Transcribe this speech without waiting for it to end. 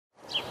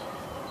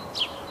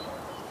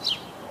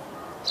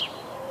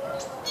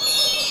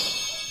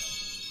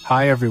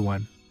Hi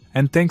everyone,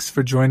 and thanks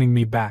for joining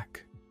me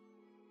back.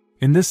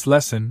 In this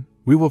lesson,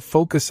 we will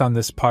focus on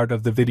this part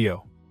of the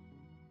video.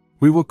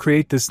 We will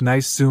create this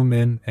nice zoom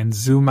in and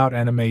zoom out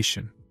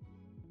animation.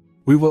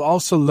 We will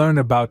also learn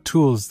about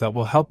tools that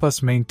will help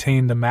us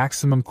maintain the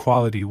maximum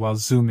quality while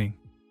zooming.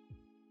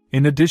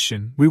 In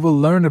addition, we will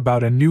learn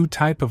about a new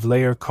type of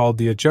layer called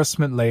the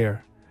adjustment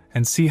layer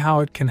and see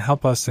how it can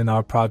help us in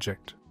our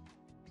project.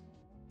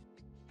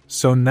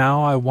 So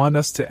now I want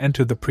us to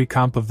enter the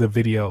pre-comp of the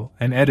video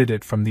and edit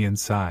it from the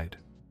inside.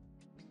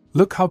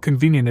 Look how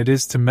convenient it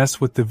is to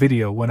mess with the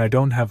video when I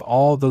don't have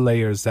all the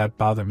layers that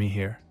bother me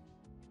here.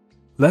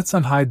 Let's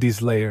unhide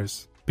these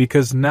layers,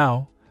 because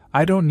now,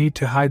 I don't need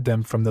to hide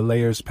them from the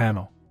Layers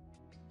panel.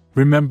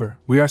 Remember,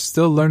 we are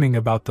still learning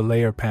about the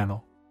Layer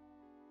panel.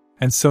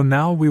 And so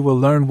now we will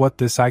learn what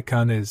this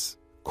icon is,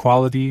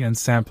 quality and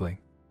sampling.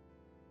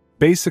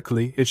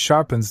 Basically, it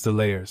sharpens the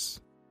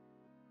layers.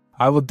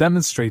 I will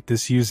demonstrate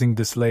this using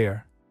this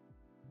layer.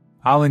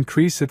 I'll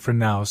increase it for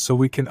now so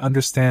we can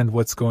understand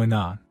what's going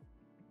on.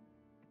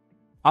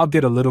 I'll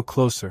get a little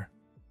closer.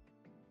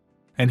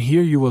 And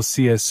here you will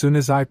see as soon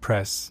as I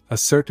press, a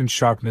certain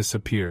sharpness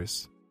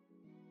appears.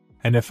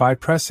 And if I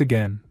press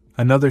again,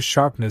 another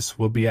sharpness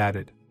will be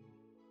added.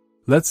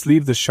 Let's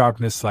leave the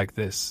sharpness like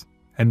this,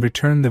 and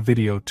return the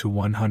video to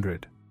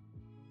 100.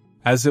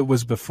 As it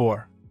was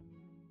before.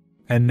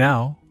 And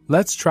now,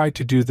 let's try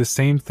to do the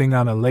same thing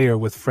on a layer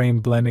with frame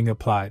blending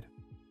applied.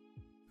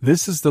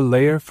 This is the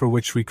layer for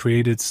which we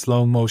created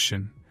slow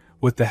motion,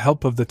 with the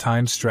help of the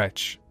time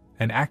stretch,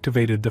 and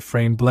activated the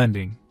frame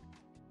blending.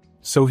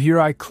 So here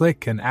I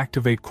click and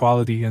activate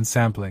quality and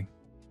sampling.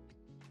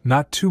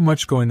 Not too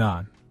much going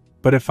on,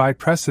 but if I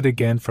press it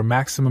again for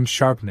maximum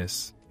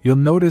sharpness, you'll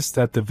notice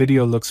that the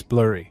video looks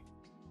blurry.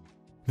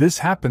 This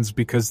happens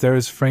because there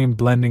is frame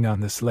blending on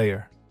this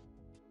layer.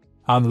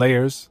 On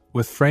layers,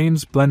 with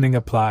frames blending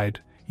applied,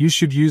 you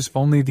should use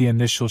only the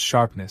initial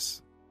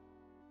sharpness.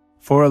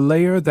 For a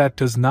layer that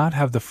does not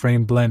have the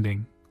frame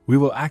blending, we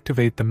will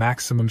activate the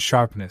maximum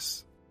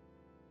sharpness.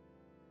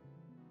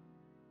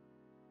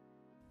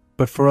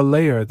 But for a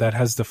layer that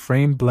has the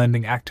frame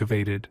blending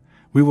activated,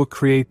 we will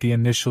create the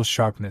initial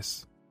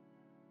sharpness.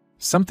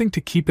 Something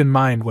to keep in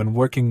mind when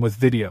working with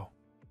video,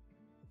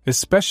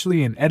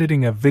 especially in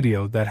editing a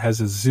video that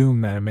has a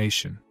zoom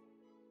animation.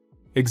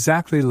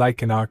 Exactly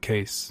like in our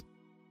case.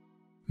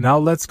 Now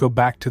let's go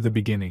back to the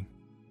beginning.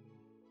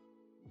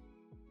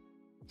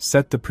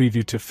 Set the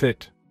preview to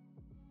fit.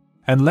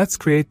 And let's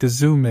create the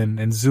zoom in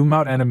and zoom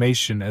out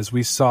animation as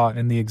we saw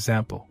in the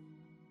example.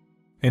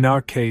 In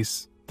our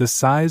case, the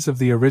size of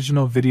the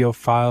original video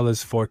file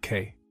is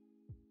 4K.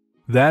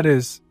 That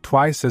is,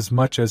 twice as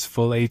much as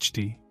full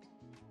HD.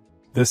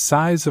 The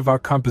size of our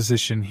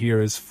composition here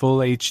is full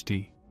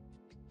HD.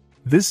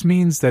 This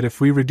means that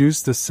if we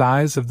reduce the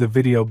size of the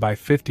video by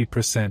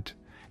 50%,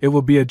 it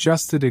will be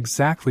adjusted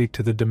exactly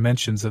to the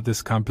dimensions of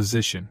this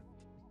composition.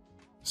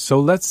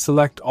 So let's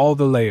select all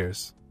the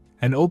layers,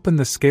 and open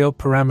the scale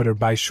parameter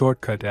by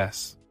shortcut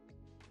S.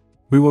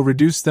 We will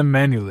reduce them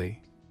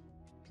manually.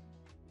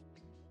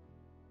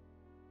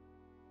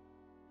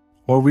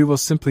 Or we will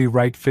simply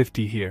write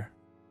 50 here.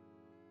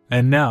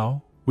 And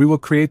now, we will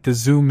create the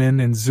zoom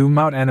in and zoom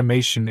out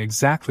animation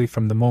exactly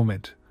from the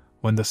moment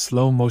when the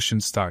slow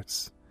motion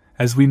starts.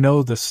 As we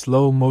know, the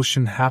slow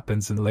motion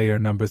happens in layer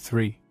number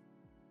 3.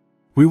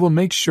 We will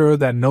make sure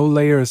that no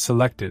layer is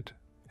selected,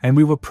 and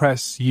we will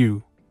press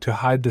U to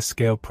hide the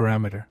scale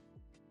parameter.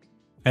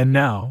 And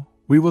now,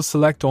 we will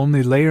select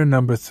only layer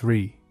number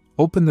 3,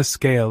 open the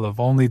scale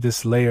of only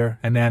this layer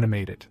and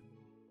animate it.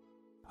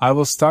 I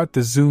will start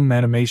the zoom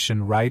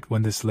animation right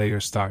when this layer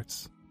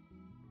starts.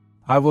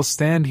 I will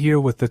stand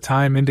here with the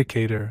time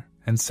indicator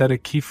and set a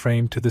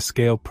keyframe to the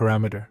scale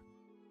parameter.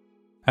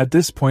 At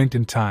this point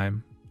in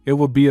time, it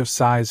will be of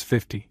size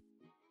 50.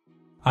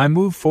 I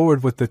move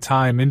forward with the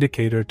time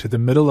indicator to the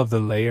middle of the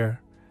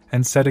layer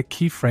and set a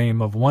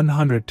keyframe of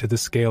 100 to the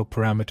scale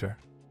parameter.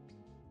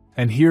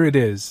 And here it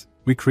is,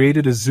 we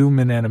created a zoom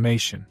in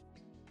animation.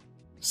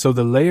 So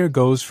the layer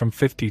goes from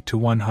 50 to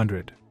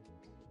 100.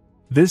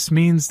 This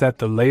means that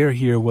the layer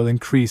here will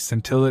increase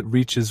until it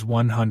reaches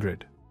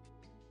 100.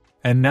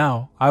 And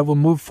now, I will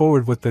move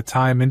forward with the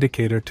time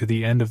indicator to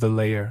the end of the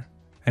layer,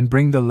 and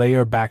bring the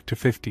layer back to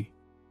 50.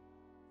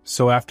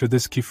 So after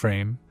this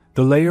keyframe,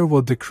 the layer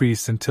will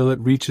decrease until it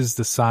reaches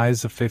the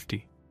size of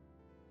 50.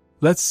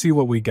 Let's see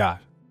what we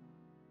got.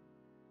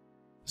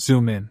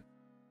 Zoom in.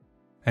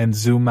 And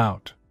zoom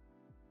out.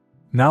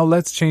 Now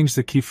let's change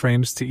the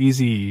keyframes to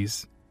easy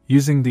ease,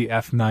 using the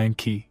F9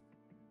 key.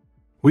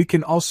 We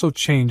can also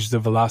change the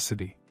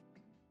velocity.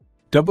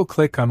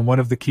 Double-click on one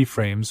of the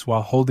keyframes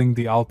while holding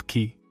the Alt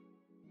key.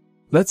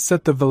 Let's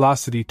set the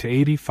velocity to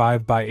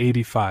 85 by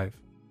 85.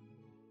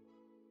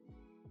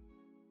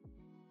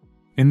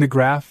 In the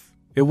graph,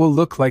 it will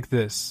look like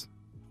this.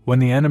 When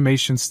the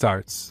animation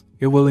starts,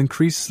 it will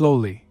increase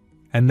slowly,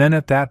 and then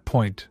at that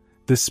point,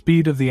 the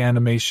speed of the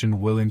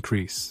animation will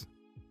increase.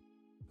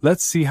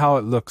 Let's see how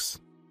it looks.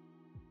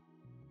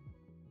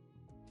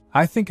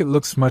 I think it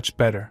looks much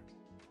better.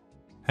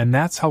 And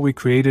that's how we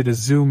created a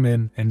zoom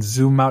in and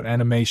zoom out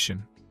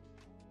animation.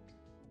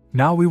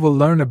 Now we will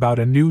learn about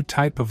a new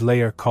type of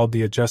layer called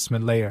the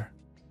adjustment layer.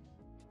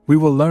 We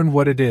will learn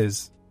what it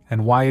is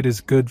and why it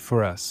is good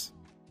for us.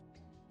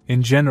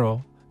 In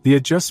general, the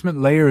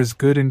adjustment layer is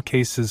good in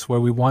cases where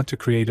we want to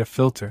create a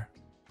filter.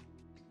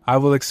 I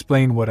will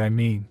explain what I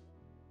mean.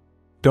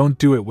 Don't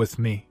do it with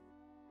me.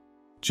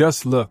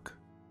 Just look.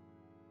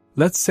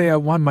 Let's say I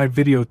want my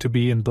video to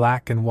be in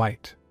black and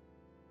white.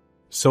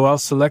 So I'll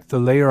select the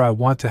layer I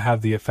want to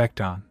have the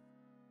effect on.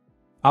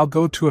 I'll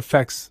go to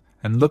Effects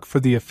and look for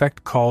the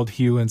effect called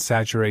Hue and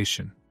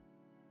Saturation.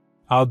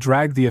 I'll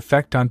drag the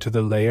effect onto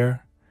the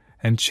layer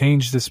and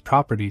change this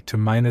property to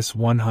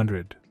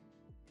 -100.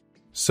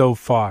 So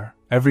far,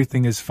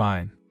 everything is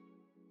fine.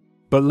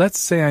 But let's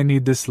say I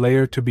need this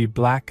layer to be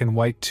black and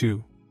white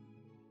too.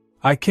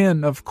 I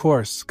can, of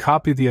course,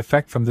 copy the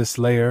effect from this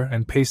layer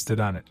and paste it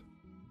on it.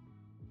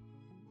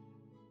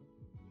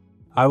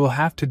 I will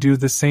have to do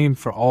the same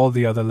for all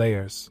the other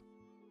layers.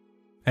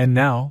 And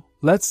now,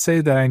 let's say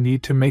that I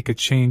need to make a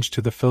change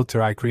to the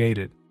filter I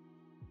created.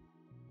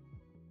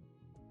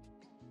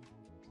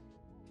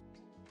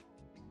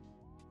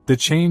 The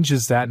change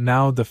is that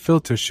now the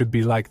filter should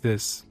be like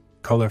this,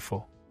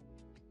 colorful.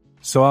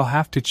 So I'll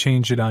have to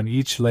change it on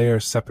each layer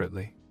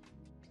separately.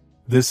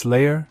 This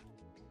layer,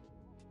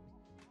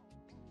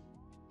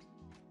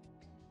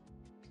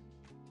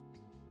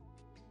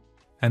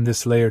 and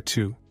this layer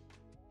too.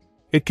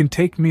 It can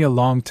take me a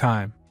long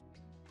time.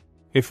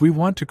 If we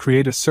want to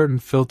create a certain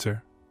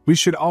filter, we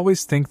should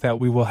always think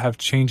that we will have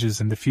changes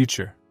in the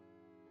future.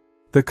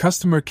 The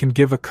customer can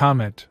give a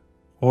comment,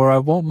 or I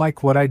won't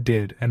like what I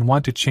did and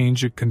want to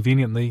change it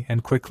conveniently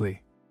and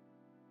quickly.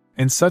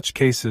 In such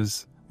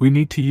cases, we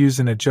need to use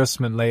an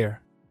adjustment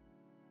layer.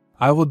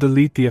 I will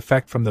delete the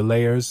effect from the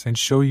layers and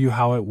show you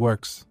how it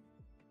works.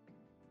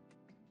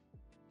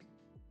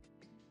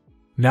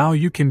 Now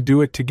you can do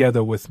it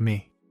together with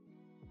me.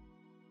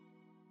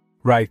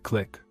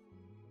 Right-click.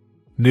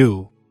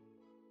 New.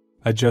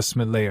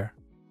 Adjustment layer.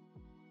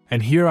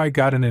 And here I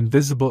got an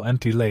invisible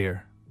empty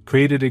layer,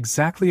 created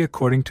exactly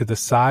according to the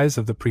size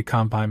of the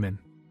pre-comp I'm in.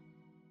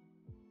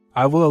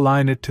 I will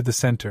align it to the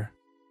center.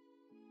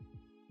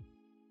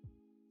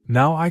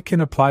 Now I can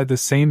apply the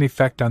same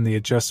effect on the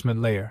adjustment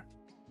layer.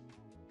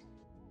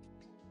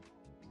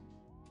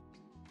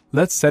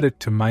 Let's set it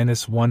to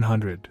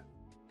 -100.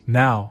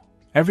 Now,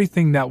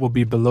 everything that will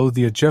be below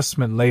the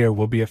adjustment layer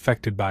will be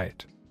affected by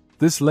it.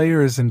 This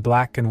layer is in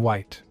black and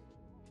white.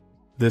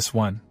 This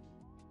one.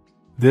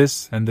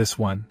 This and this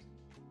one.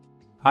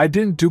 I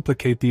didn't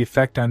duplicate the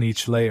effect on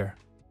each layer.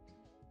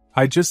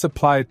 I just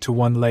apply it to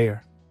one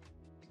layer.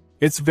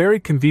 It's very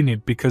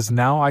convenient because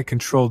now I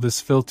control this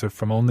filter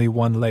from only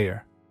one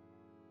layer.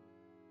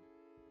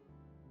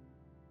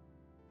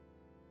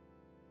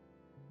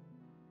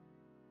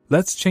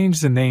 Let's change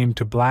the name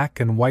to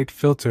black and white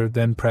filter,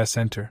 then press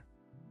enter.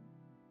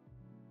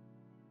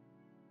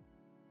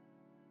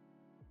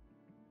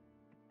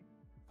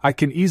 I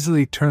can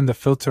easily turn the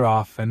filter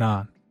off and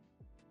on.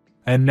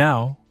 And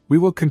now, we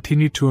will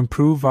continue to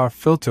improve our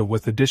filter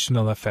with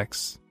additional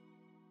effects.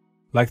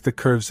 Like the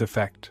curves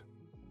effect.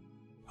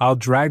 I'll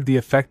drag the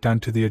effect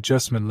onto the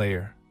adjustment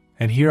layer,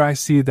 and here I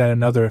see that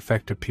another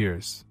effect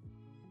appears.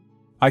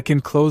 I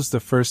can close the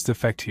first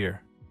effect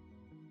here.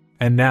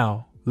 And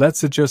now,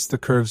 let's adjust the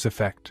curves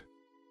effect.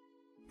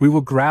 We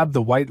will grab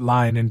the white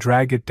line and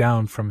drag it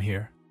down from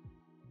here.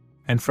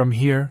 And from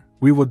here,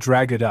 we will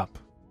drag it up.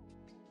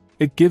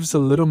 It gives a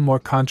little more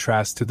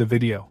contrast to the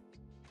video.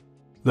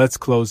 Let's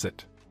close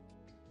it.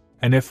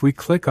 And if we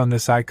click on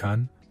this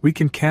icon, we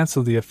can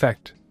cancel the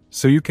effect,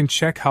 so you can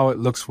check how it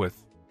looks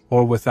with,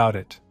 or without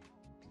it.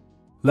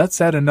 Let's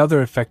add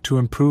another effect to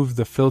improve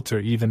the filter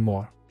even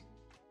more.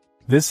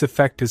 This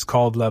effect is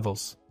called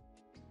levels.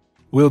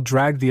 We'll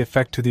drag the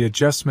effect to the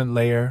adjustment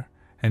layer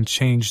and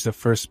change the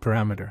first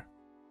parameter.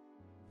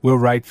 We'll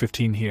write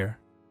 15 here.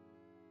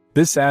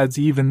 This adds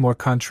even more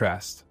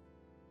contrast.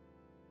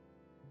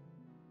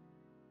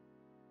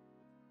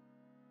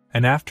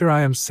 And after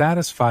I am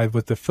satisfied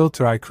with the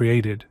filter I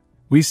created,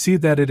 we see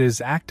that it is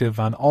active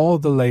on all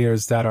the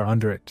layers that are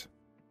under it.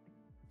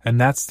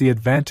 And that's the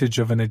advantage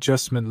of an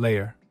adjustment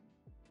layer.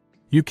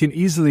 You can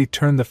easily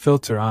turn the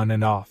filter on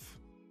and off.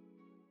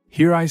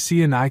 Here I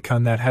see an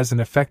icon that has an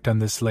effect on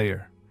this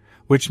layer,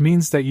 which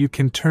means that you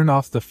can turn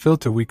off the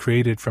filter we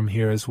created from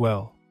here as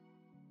well.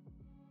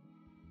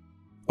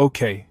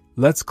 Okay,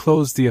 let's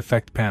close the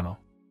effect panel.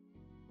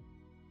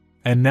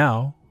 And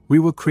now, we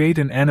will create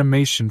an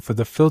animation for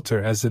the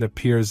filter as it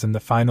appears in the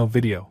final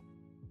video.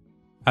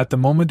 At the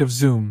moment of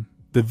zoom,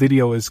 the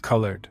video is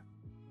colored.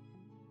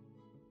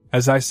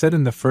 As I said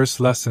in the first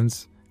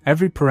lessons,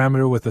 every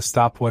parameter with a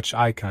stopwatch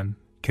icon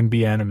can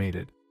be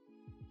animated.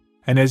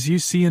 And as you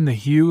see in the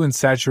hue and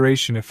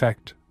saturation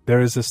effect, there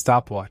is a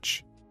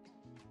stopwatch.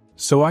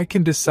 So I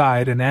can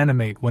decide and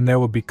animate when there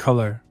will be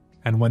color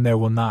and when there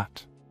will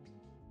not.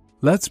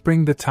 Let's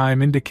bring the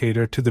time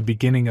indicator to the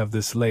beginning of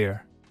this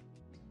layer.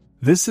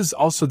 This is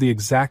also the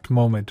exact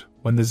moment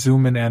when the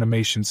zoom in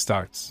animation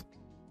starts.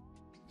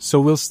 So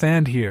we'll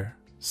stand here,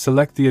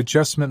 select the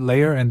adjustment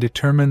layer and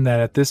determine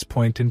that at this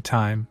point in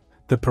time,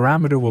 the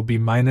parameter will be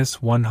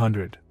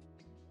 -100.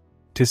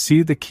 To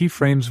see the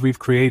keyframes we've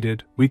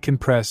created, we can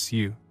press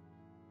U.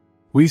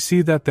 We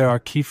see that there are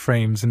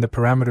keyframes in the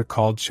parameter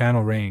called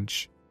channel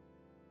range.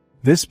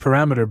 This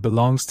parameter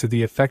belongs to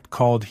the effect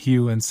called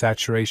hue and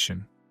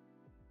saturation.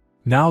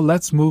 Now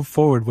let's move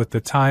forward with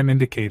the time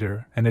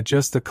indicator and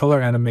adjust the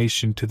color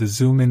animation to the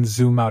zoom in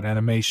zoom out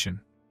animation.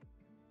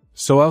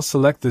 So I'll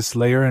select this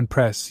layer and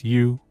press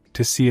U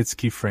to see its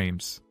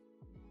keyframes.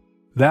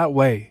 That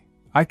way,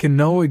 I can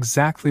know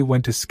exactly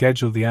when to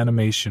schedule the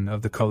animation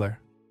of the color.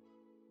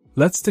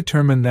 Let's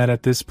determine that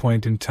at this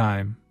point in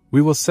time,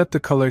 we will set the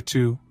color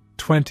to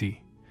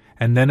 20,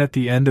 and then at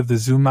the end of the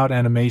zoom out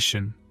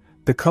animation,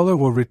 the color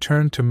will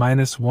return to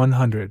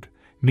 -100,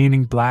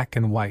 meaning black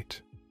and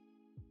white.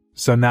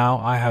 So now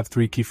I have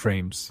 3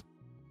 keyframes.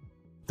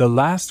 The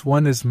last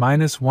one is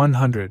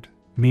 -100,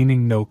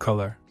 meaning no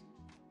color.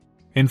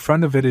 In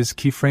front of it is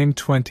keyframe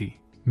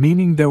 20,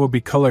 meaning there will be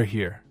color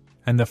here,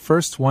 and the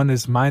first one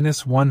is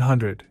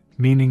 -100,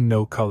 meaning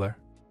no color.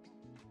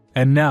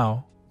 And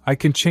now, I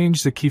can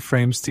change the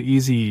keyframes to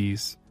easy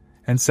ease,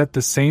 and set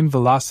the same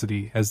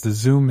velocity as the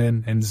zoom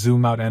in and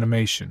zoom out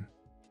animation.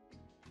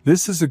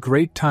 This is a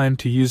great time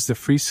to use the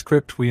free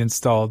script we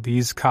installed,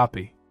 Ease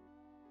Copy.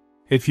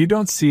 If you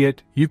don't see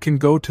it, you can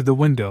go to the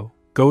window,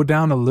 go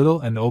down a little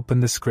and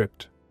open the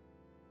script.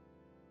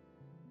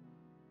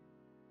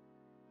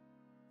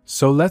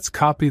 So let's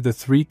copy the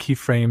 3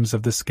 keyframes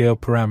of the scale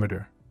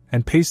parameter,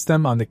 and paste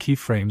them on the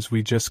keyframes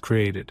we just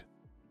created.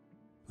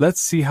 Let's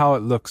see how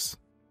it looks.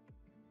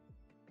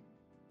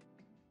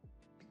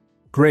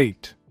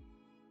 Great!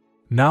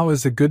 Now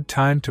is a good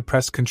time to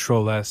press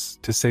Ctrl S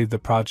to save the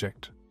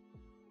project.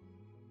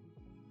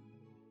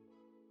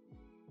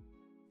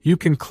 You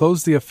can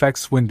close the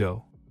effects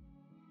window.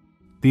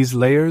 These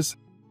layers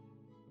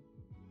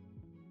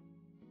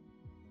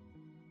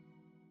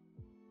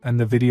and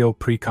the video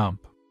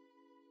pre-comp.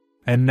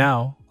 And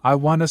now, I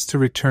want us to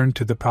return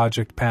to the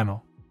project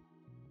panel.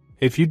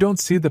 If you don't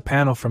see the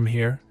panel from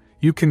here,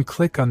 you can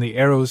click on the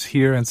arrows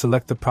here and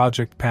select the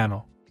project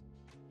panel.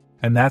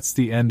 And that's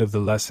the end of the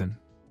lesson.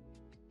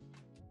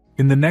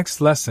 In the next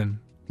lesson,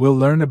 we'll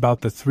learn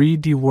about the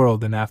 3D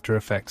world in After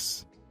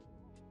Effects.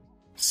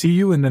 See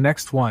you in the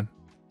next one.